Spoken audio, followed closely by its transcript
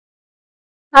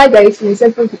Hi guys,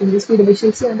 myself from in this video we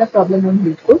shall see on the problem on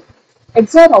LeetCode.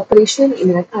 XOR operation in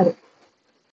an array.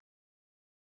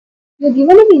 We are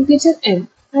given an integer n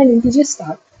and an integer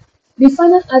star.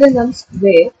 Define an array nums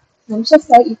where nums of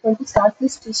y equal to start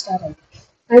plus 2 star I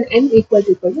and n equal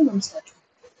to num star 2.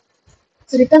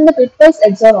 So return the bitwise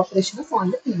XOR operation of all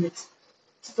the elements.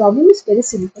 The problem is very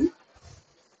simple.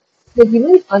 They are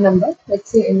given a number,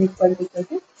 let's say n equal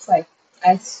to 5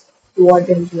 as to what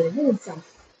they given in the example.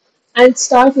 And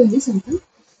start will be something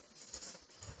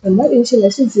number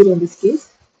initialized to 0 in this case.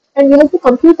 And we have to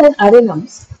compute an array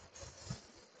nums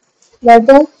where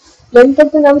the length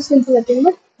of the nums will be nothing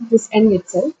but this n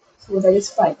itself, so that is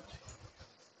 5.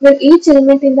 Then each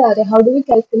element in the array, how do we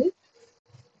calculate?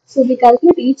 So we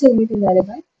calculate each element in the array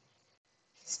by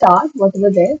star, whatever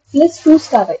there, plus 2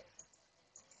 star I.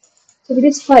 So it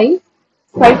is 5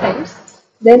 times,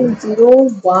 then 0,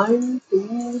 1,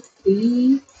 2,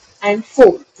 3 and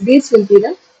 4. These will be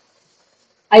the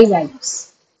I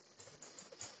values.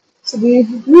 So we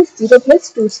use 0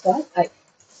 plus 2 star I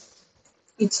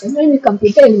each time and we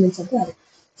compute the elements of the array.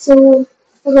 So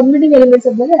for computing elements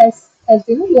of the array, as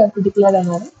you know, you have to declare an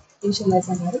array, initialize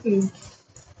an array,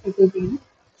 it will be,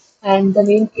 and the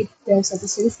name it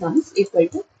suggested is nums equal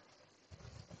to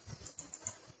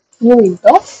new int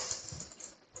of,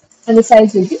 and the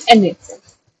size will be n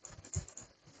itself.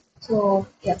 So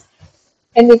yeah,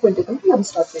 n equal to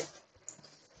nums dot n.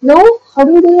 Now, how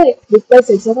do we do the bitwise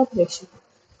XOR operation?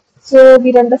 So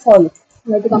we run the for loop.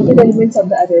 We have to compute elements of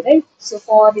the array, right? So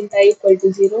for int I equal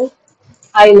to 0,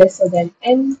 I lesser than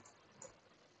n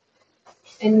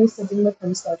is something but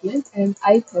nums dot length, and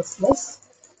I plus plus.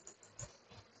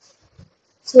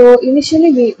 So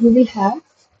initially we will have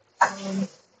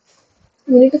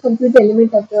we need to compute the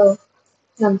element of the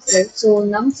nums, right? So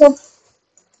nums of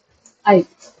I,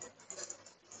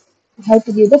 we have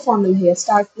to give the formula here,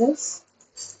 start plus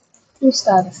 2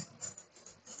 star.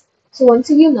 So once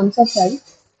you give nums of I,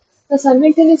 the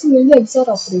simultaneously will be XOR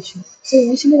operation. So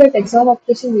initially that XOR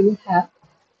operation we will have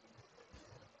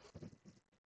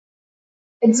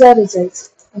XOR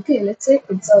results. Okay, let's say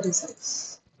XOR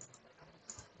results.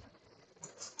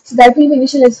 So that will be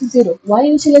initialized to 0. Why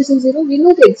initialized to 0? We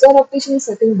know the XOR operation is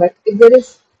certain, but if there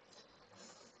is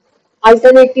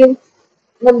alternative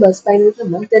numbers, binary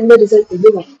numbers, then the result will be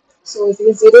 1. So if it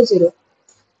is 0, 0,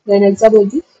 then XOR will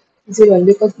be 0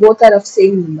 because both are of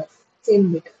same number,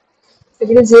 same bit. If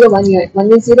it is 0, 1 here,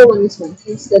 1 is 0, 1 is 1,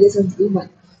 hence the result will be 1.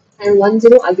 And 1,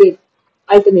 0 again,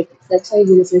 alternative, that's why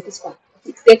the result is 1. If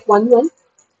you take 1, 1,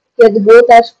 here the both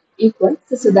are equal,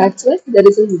 so that's why the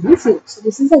result will be 0. So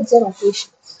this is the XOR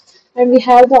operation. And we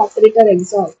have the operator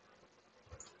XOR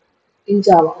in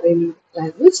Java or any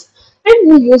language, and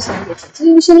we'll use that. So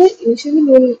initially we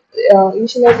will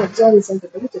initialize XOR result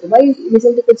equal to 0. Why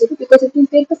result equal to 0? Because it will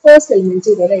take the first element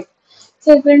 0, right?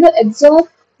 So it will do XOR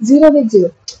 0 with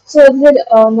 0. So if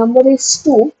the number is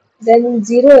 2, then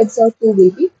 0 XOR 2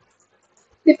 will be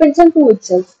depends on 2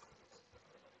 itself.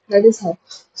 That is how.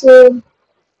 So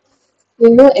we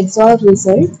know XOR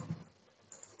result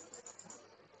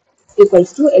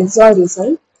equals to XOR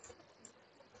result,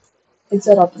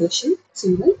 XOR operation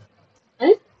symbol,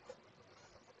 and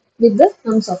with the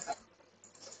nums of I.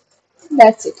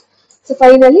 That's it. So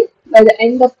finally, by the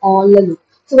end of all the loop.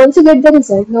 So once you get the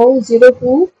result, now 0,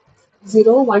 2,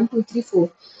 0, 1, 2, 3,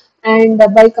 4. And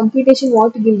by computation,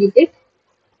 what will you get?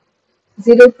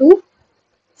 0, 2,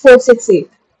 4, 6,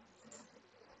 8.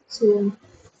 So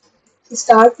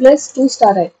start plus 2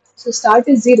 star I. So start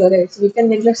is 0, right? So we can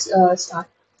neglect start.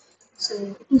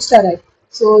 So 2 star I.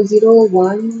 So 0,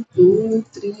 1, 2,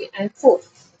 3, and 4.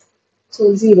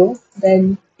 So 0,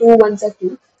 then 2 ones are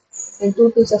 2, and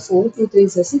 2 twos are 4, 2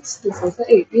 threes are 6, 2 fours are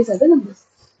 8. These are the numbers.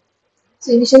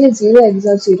 So initially 0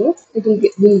 XOR 0, it will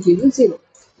give you 0.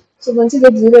 So once you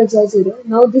get 0 XOR 0,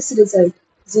 now this result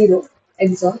 0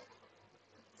 XOR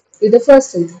with the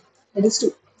first element, that is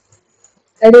 2.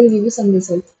 That will give you some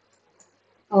result.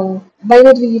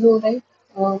 Binary, you know, right?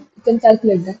 You can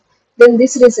calculate that. Then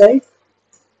this result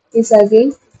is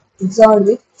again XOR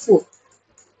with 4.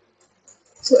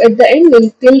 So at the end, we'll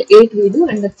till 8 we do,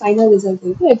 and the final result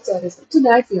will be XOR result. So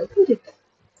that we have to return.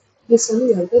 This one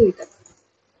we have to return.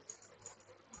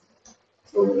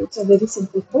 So it's a very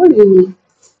simple code. We will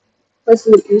first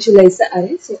we will initialize the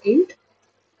array. So int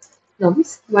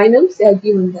nums, y nums, they are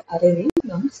given the array name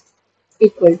nums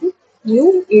equal to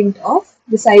new int of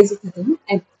the size of the name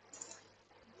n.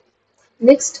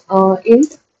 Next,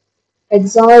 int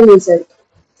XOR result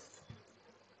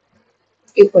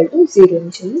equal to 0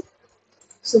 initially.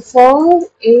 So for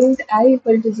int I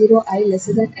equal to 0, I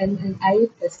lesser than n, and I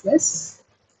plus plus,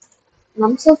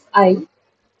 nums of I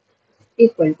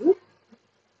equal to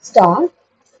star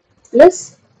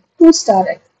plus 2 star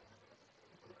egg.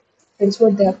 That's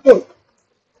what they have told.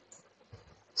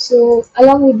 So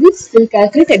along with this, we'll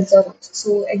calculate XOR also.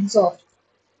 So XOR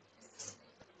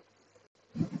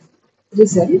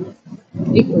result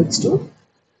equals to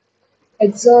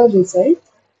XOR result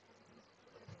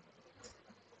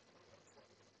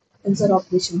XOR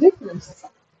operation with nums of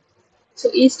r. So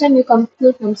each time you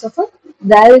compute nums of r,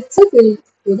 there itself will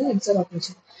do the XOR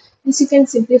operation. This you can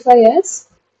simplify as,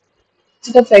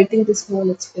 instead of writing this whole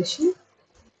expression,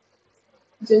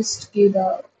 just give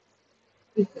the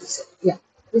equal sign. Yeah.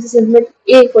 This is implement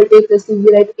a equal to a plus b,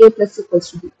 we write a plus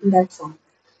equals to b in that form.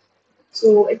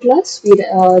 So at last we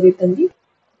return the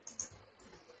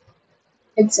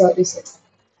XOR result.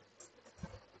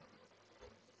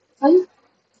 Fine?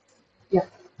 Yeah.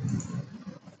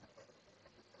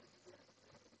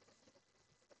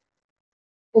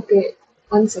 Okay.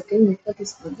 1 second, network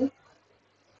is on.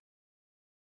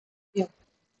 Yeah.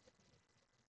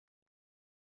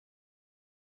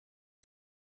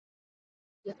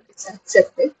 Yeah, it's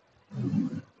accepted.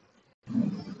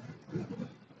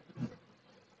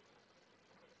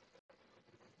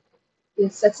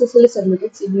 Yes, successfully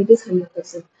submitted. Submit is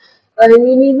 100%. And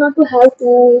you need not to have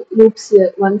two loops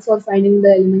here. One for finding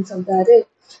the elements of the array,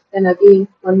 then again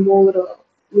one more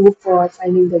loop for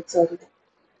finding the XOR.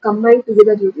 Combine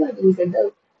together you do and you will get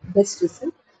the best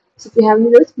result. So if you have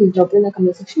any doubts, please drop in the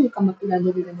comment section. We'll come up with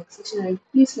another video in the next section. And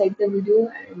please like the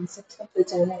video and subscribe to the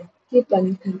channel and keep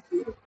learning. Thank you.